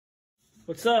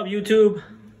What's up, YouTube?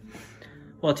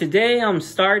 Well, today I'm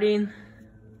starting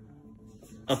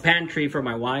a pantry for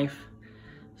my wife.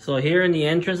 So here in the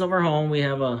entrance of our home, we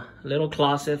have a little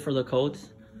closet for the coats.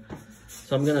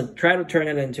 So I'm gonna try to turn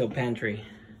it into a pantry.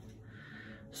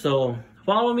 So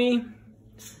follow me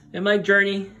in my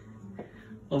journey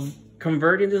of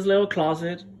converting this little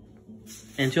closet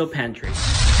into a pantry.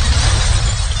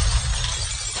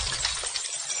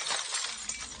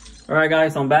 All right,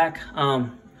 guys, I'm back.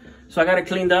 So I got it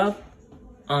cleaned up.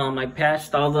 I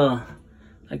patched all the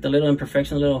little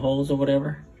imperfections, little holes or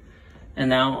whatever. And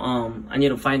now I need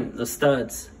to find the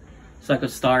studs so I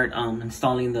could start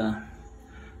installing the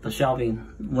shelving.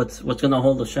 What's gonna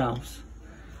hold the shelves.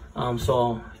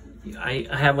 So I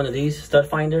have one of these stud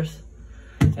finders,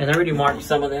 and I already marked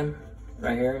some of them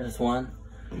right here. There's one,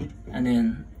 and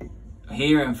then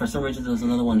here, and for some reason there's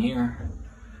another one here,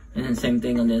 and then same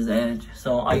thing on this edge.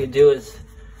 So all you do is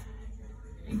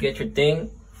you get your thing,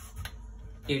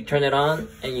 you turn it on,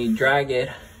 and you drag it,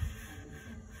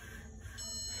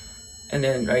 and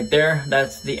then right there,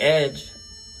 that's the edge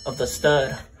of the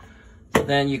stud. So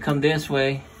then you come this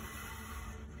way,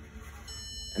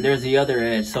 and there's the other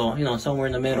edge. So, you know, somewhere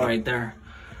in the middle right there,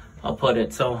 I'll put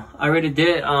it. So I already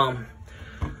did, I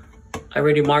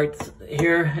already marked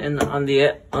here and on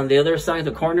the other side,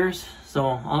 the corners. So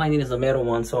all I need is the middle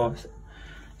one. So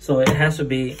it has to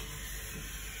be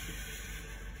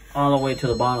all the way to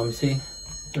the bottom, see?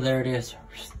 So there it is.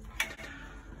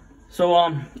 So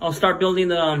I'll start building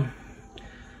the,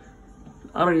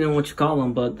 I don't even know what you call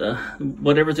them, but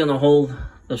whatever's gonna hold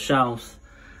the shelves.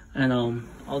 And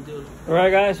I'll do it. All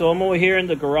right, guys, so I'm over here in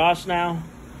the garage now.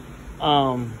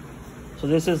 So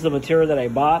this is the material that I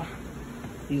bought.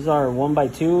 These are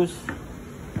 1x2s.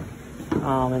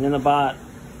 And then I bought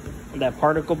that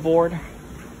particle board.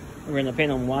 We're gonna paint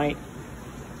them white.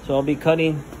 So I'll be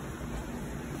cutting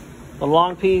the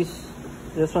long piece.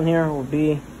 This one here will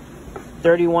be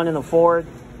 31 1/4,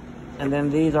 and then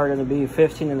these are gonna be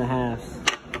 15 1/2.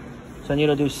 So I need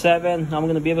to do 7. I'm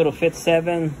gonna be able to fit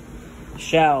 7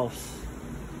 shelves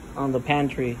on the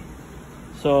pantry.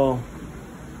 So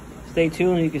stay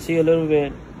tuned. You can see a little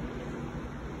bit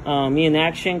me in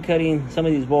action cutting some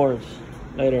of these boards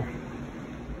later.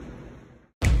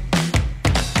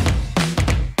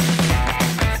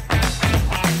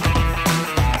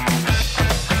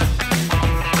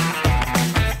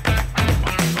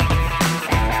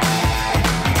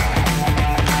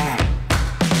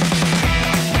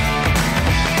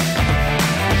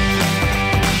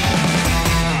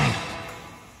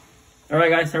 All right,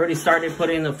 guys, I already started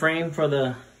putting the frame for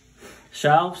the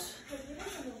shelves.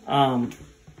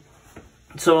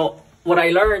 So what I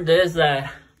learned is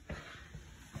that,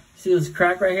 see this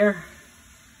crack right here?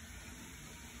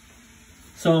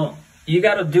 So you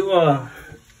gotta do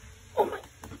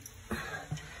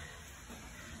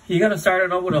you gotta start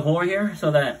it off with a hole here so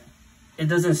that it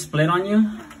doesn't split on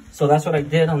you. So that's what I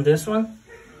did on this one.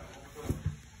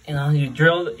 You know, you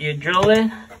drill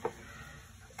it.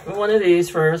 One of these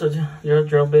first, your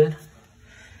drill bit,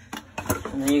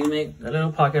 and then you make a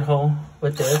little pocket hole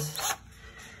with this,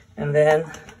 and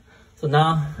then so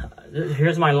now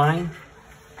here's my line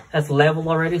that's level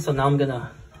already. So now I'm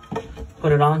gonna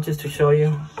put it on just to show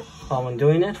you how I'm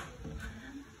doing it.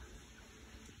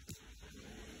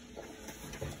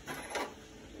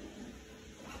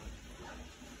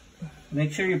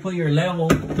 Make sure you put your level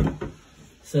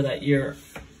so that you're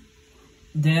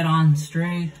dead on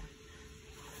straight.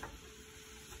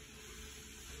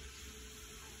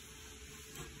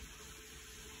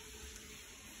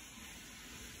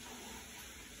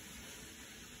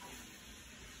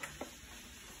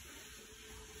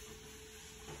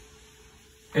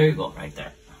 There you go, right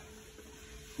there.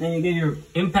 Then you get your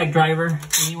impact driver.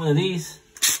 You need one of these,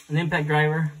 an impact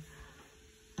driver,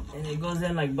 and it goes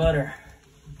in like butter.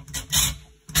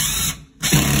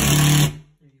 There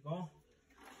you go.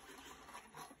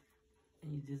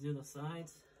 And you just do the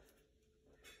sides,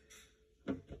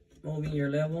 moving your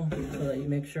level so that you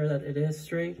make sure that it is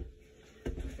straight.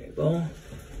 There you go.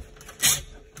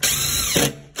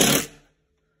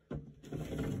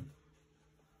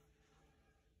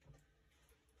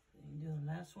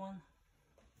 Last one.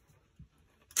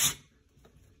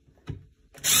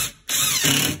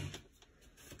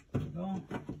 There we go.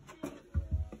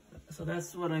 So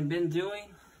that's what I've been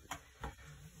doing.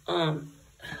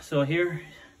 So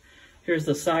here's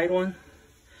the side one.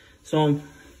 So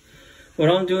what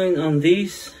I'm doing on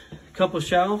these couple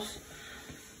shelves,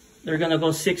 they're gonna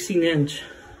go 16-inch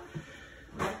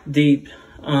deep.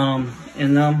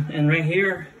 And right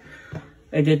here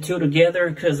I did 2 together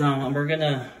because we're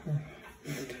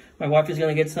my wife is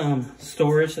gonna get some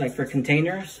storage like for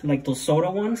containers, like those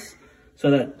soda ones, so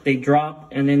that they drop,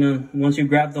 and then once you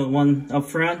grab the one up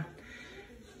front,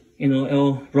 you know,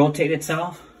 it'll rotate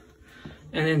itself.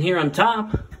 And then here on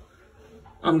top,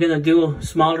 I'm gonna do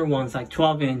smaller ones, like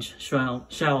 12-inch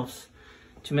shelves,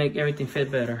 to make everything fit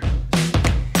better.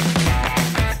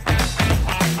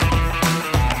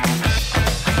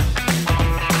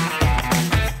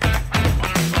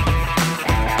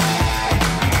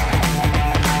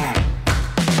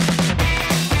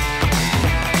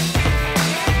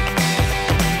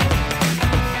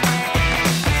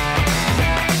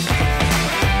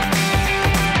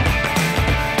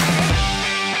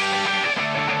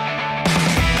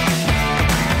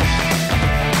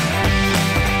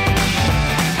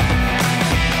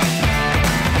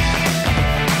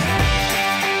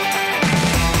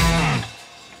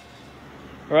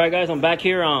 Alright guys, I'm back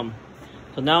here.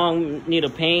 So now I need to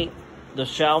paint the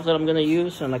shelves that I'm gonna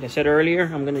use, and like I said earlier,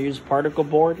 I'm gonna use particle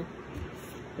board.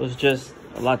 It was just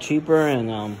a lot cheaper,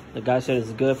 and the guy said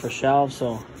it's good for shelves,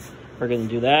 so we're gonna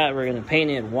do that. We're gonna paint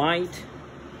it white.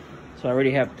 So I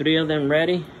already have 3 of them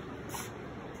ready.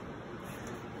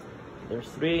 There's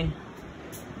 3.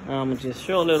 I'm gonna just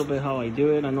show a little bit how I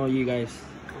do it. I know you guys,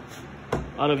 a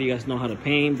lot of you guys know how to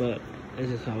paint, but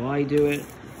this is how I do it.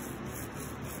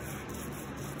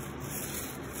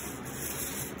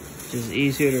 It's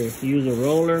easier to use a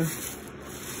roller.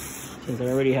 Since I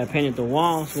already have painted the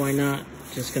walls, why not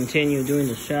just continue doing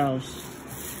the shelves?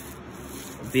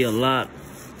 It'll be a lot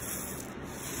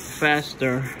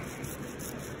faster.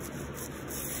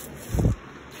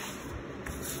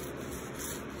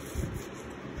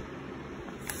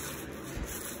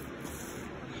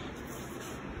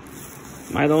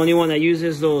 Am I the only one that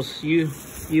uses those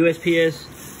USPS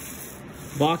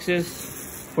boxes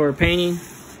for painting?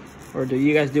 Or do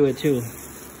you guys do it too?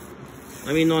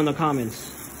 Let me know in the comments.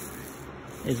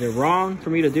 Is it wrong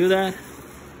for me to do that?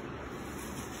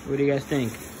 What do you guys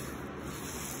think?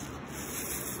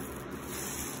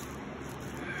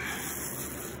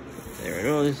 There it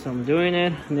is, I'm doing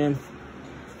it. And then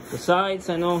the sides,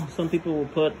 I know some people will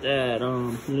put that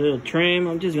little trim.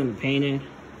 I'm just gonna paint it.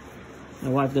 My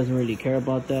wife doesn't really care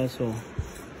about that, so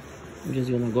I'm just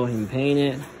gonna go ahead and paint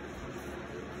it.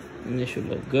 And this should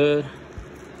look good.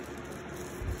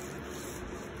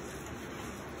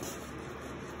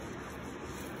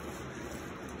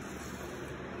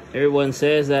 Everyone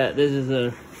says that this is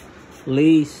the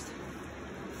least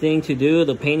thing to do,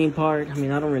 the painting part. I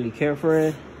mean, I don't really care for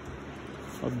it.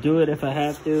 I'll do it if I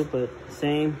have to, but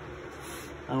same,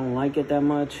 I don't like it that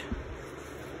much.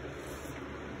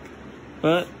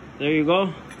 But there you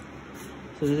go.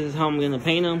 So this is how I'm gonna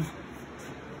paint them.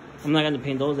 I'm not gonna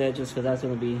paint those edges because that's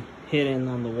gonna be hidden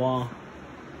on the wall.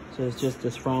 So it's just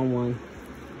this front one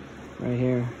right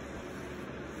here.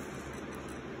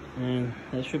 And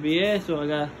that should be it. So I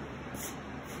got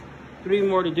 3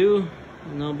 more to do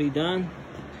and I'll be done.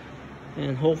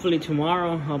 And hopefully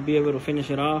tomorrow I'll be able to finish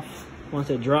it off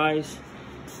once it dries.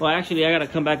 Well, actually I gotta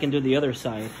come back and do the other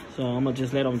side. So I'm gonna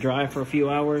just let them dry for a few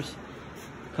hours,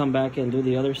 come back and do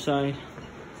the other side.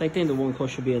 So I think the 1 coat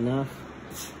should be enough,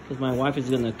 because my wife is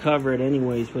gonna cover it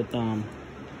anyways with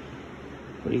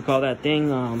what do you call that thing,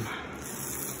 to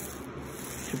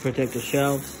protect the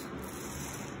shelves.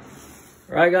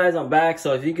 Alright guys, I'm back.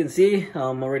 So as you can see,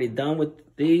 I'm already done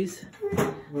with these.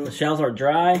 The shelves are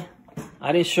dry.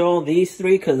 I didn't show these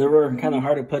 3 because they were kind of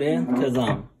hard to put in, because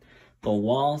the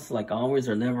walls, like always,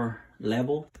 are never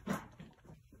level.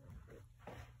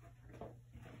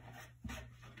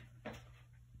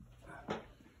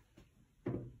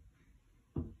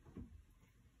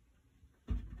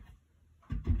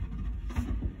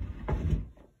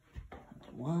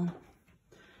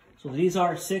 So these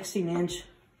are 16-inch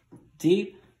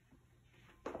deep,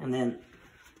 and then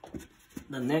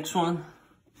the next one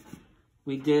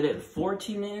we did it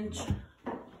 14-inch.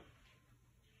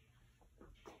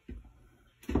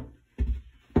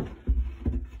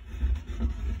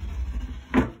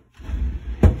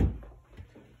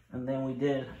 And then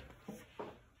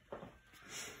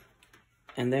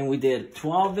we did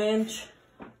 12-inch.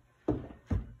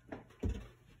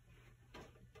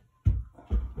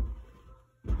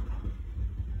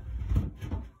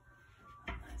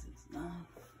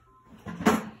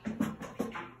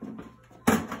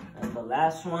 The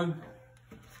last one,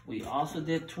 we also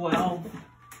did 12.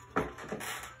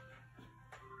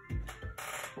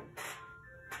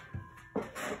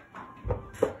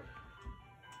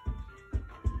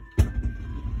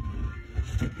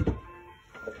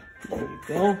 There we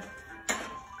go.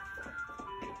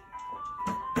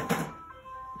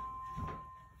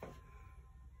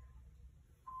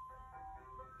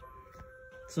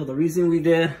 So the reason we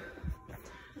did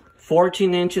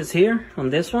 14 inches here on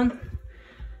this one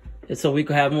is so we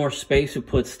could have more space to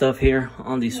put stuff here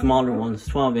on these smaller ones,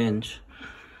 12 inch.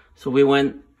 So we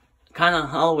went kind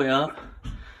of all the way up.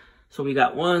 So we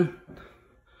got 1,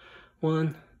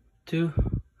 2,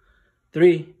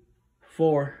 3,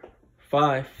 4,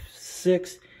 5,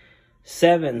 6,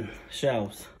 7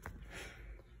 shelves.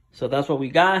 So that's what we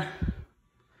got.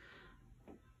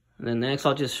 And then next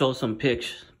I'll just show some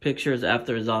pictures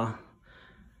after it's all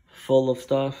full of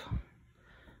stuff.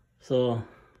 So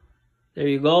there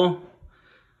you go.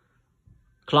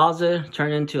 Closet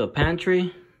turned into a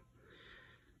pantry.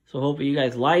 So hopefully you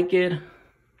guys like it.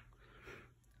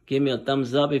 Give me a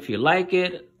thumbs up if you like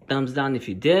it. Thumbs down if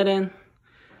you didn't.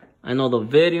 I know the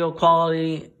video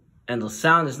quality and the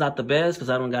sound is not the best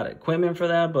because I don't got equipment for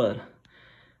that, but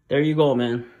there you go,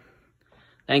 man.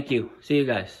 Thank you. See you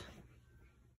guys.